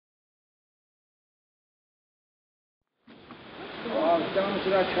down to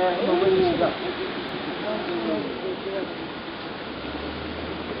that car, come on, witness to that.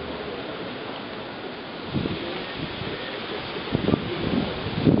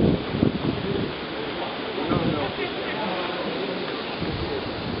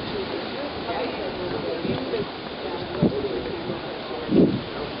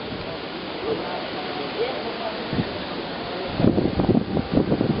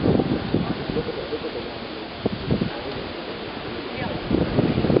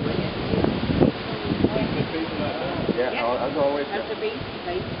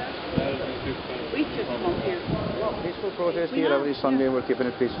 Peaceful protest here every Sunday, and we're keeping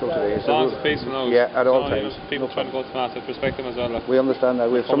it peaceful today. So it's peaceful now. Yeah, at all times. People trying to go to mass, respect them as well. Like. We understand that.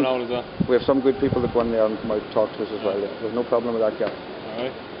 We have some good people that go in there and might talk to us as well. Yeah. There's no problem with that, yeah.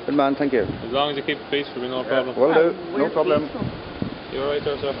 Alright. Good man, thank you. As long as you keep it peaceful, no problem. Will do, no problem. You alright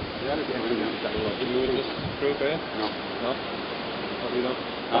there, sir? Yeah, you with this group, eh? No. No? What do you do?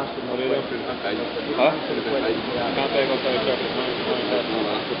 What do you do? Huh? You can't take outside the church.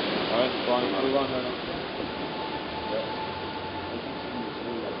 Alright, go on. What do you want now?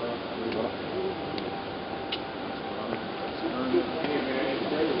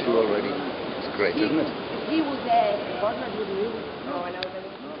 Two already. It's great, isn't it? He was wasn't with you. No, I know that.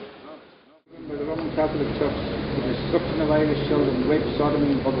 By the Roman Catholic Church, the destruction of Irish children, rape,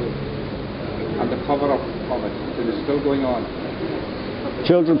 sodomy and buggery, and the cover-up of it, it is still going on.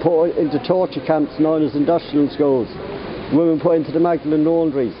 Children put into torture camps known as industrial schools. Women put into the Magdalene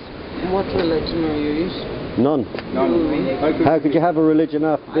laundries. What religion are you using? None. None. How could you have a religion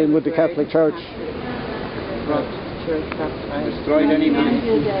after being with the Catholic Church? Destroyed any man.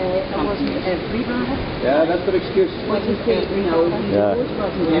 Wasn't everybody? Yeah, that's their excuse. Wasn't everybody? Yeah.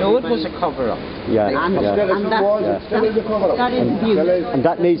 You know it was a cover-up. Yeah. And that is a cover-up. That is And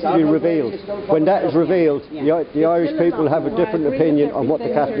that needs to be revealed. When that is revealed, the Irish people have a different opinion on what the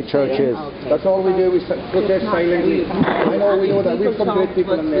Catholic Church is. That's all we do, we protest silently. I know, we know that. We have some great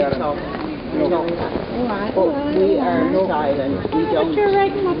people in there. But we are silent. We don't. You're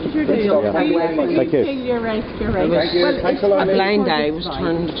right, what you're doing. Thank you. You're right, you're right. Thank you. Thanks a lot. A blind eye was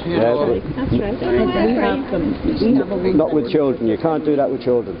turned to That's right. Not with children. You can't do that with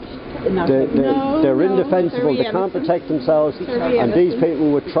children. They're indefensible. They can't protect themselves, and these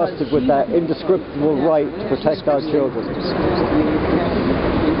people were trusted with that indescribable right to protect our children.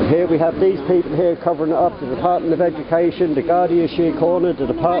 Here we have these people here covering it up, the Department of Education, the Gardaí Síochána, the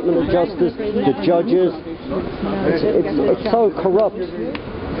Department of Justice, the judges. It's so corrupt.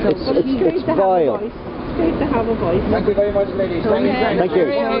 It's vile. It's great to have a voice. Thank you very much, ladies. Thank you.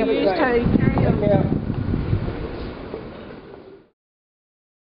 Carry on.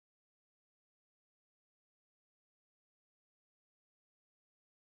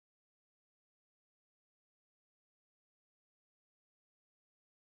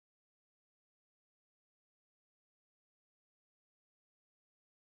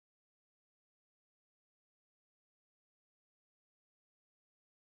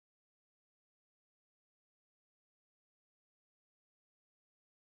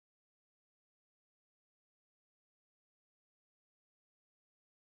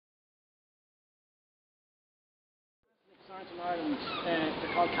 Aren't in Ireland,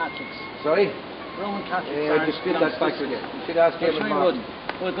 they're called Catholics. Sorry? Roman Catholics. I dispute that fact with you. You should ask David Martin.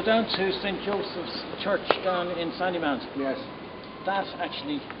 We'll go down to St. Joseph's Church down in Sandymount. Yes. That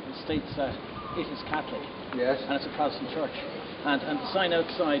actually states that it is Catholic. Yes. And it's a Protestant church. And the sign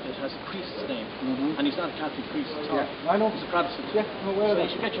outside, it has a priest's name. And he's not a Catholic priest at all. Yeah. I know. He's a Protestant. Yeah, I'm aware of So that.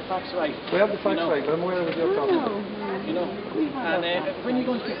 you should get your facts right. We have the facts right, but I'm aware of what you're talking about. You know. And when are you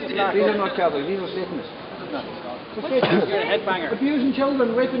going to pick this back These up? are not Catholics, these are Satanists. No. You're a headbanger. Abusing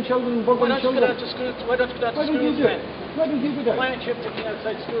children, raping children, bugging children. Why don't you go out to schools then? Why don't you go there? Why aren't you picking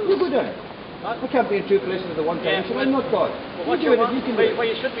outside schools? You go there. I can't be in two places at the one time, so I'm not God. Well, what you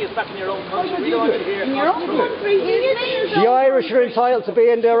should be is back in your own country. We don't want you here. In your own country? The Irish are entitled to be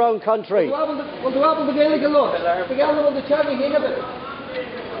in their own country. Well, do apple the Gaelic lot. The Gaelic of the Cherry, he have it.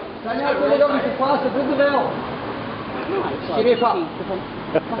 Can you have the government to pass it? Look at it now. Give me a copy.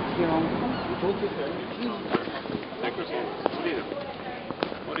 What's your own country?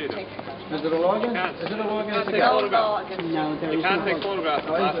 What do you do? Is it a law against? Is it a law against? No, there You is can't no take photographs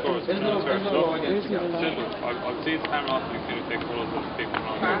of passports in the church. law against? Children, I'll see the camera off and you can take photos of people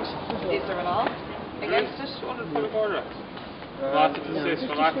around. Is there a law against it? Under the public order. Not to desist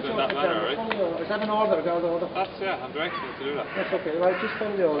from acting in that manner, right? Is that an order? That's, yeah, I'm directing you to do that. That's okay, right, just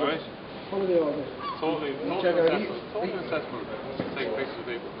follow the order. Alright? Follow the order. Totally accessible. Take pictures of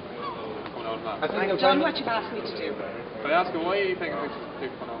people coming out of mass. I've done what you've asked me to do. But I ask you, why are you taking pictures of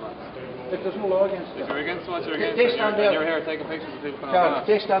people coming out of mass? there's no law against If it. you're against what you're They against, stand and there. you're here taking pictures of people coming Charles, out.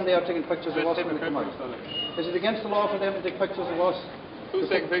 they stand there taking pictures of us It's when they come out. hypocritical. Is it against the law for them to take pictures of us? Who's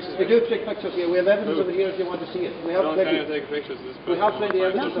taking pictures? They do take pictures here. We have evidence of it here if you want to see it. We have Don't tell you plenty. to take pictures. We have plenty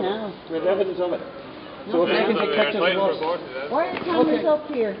of evidence of it. We have evidence of it. So if they can take pictures of us. Why are cameras up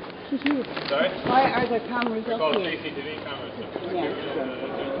here? Sorry? Why are there cameras They're up called here? CCTV cameras.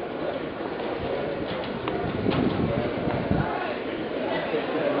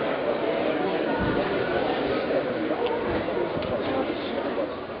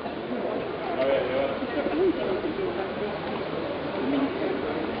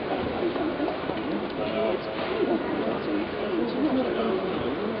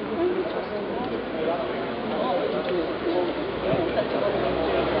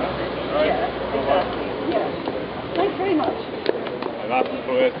 Thanks very much. I've asked them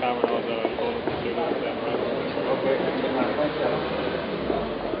for his camera now, so I told them to shoot it.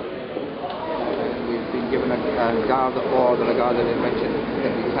 We've been given a guard order, a guard that they mentioned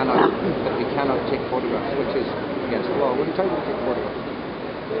that we cannot take photographs, which is against the law. What are you trying to take photographs?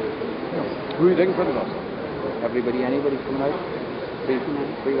 Who are you taking photographs? Everybody, anybody coming out,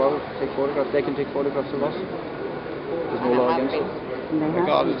 free world, take photographs. They can take photographs of us. There's no law against it. The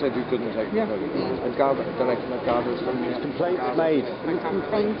guard said you couldn't take the photographs. The guard, direction of guard is Complaints made.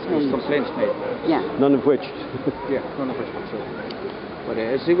 complaints made. Yeah. None of which. Yeah, none of which was true. But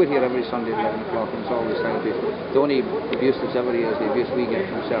I see it here every Sunday at 11 o'clock, and it's always celebrated. The only abuse that's ever here is the abuse we get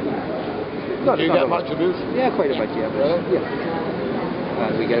from certain. Do you get much abuse? Yeah, quite a bit, yeah. But, yeah.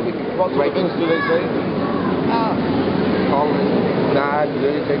 And we get What sort of things do they say? Call bad,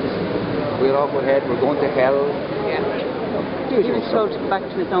 lunatics, we're off our head, we're going to hell. Yeah. He Usual was stuff. told to go back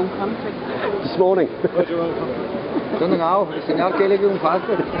to his own country. This morning. Don't know, it's in our Gaelic room,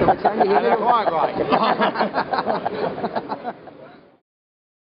 Pastor. Quite right.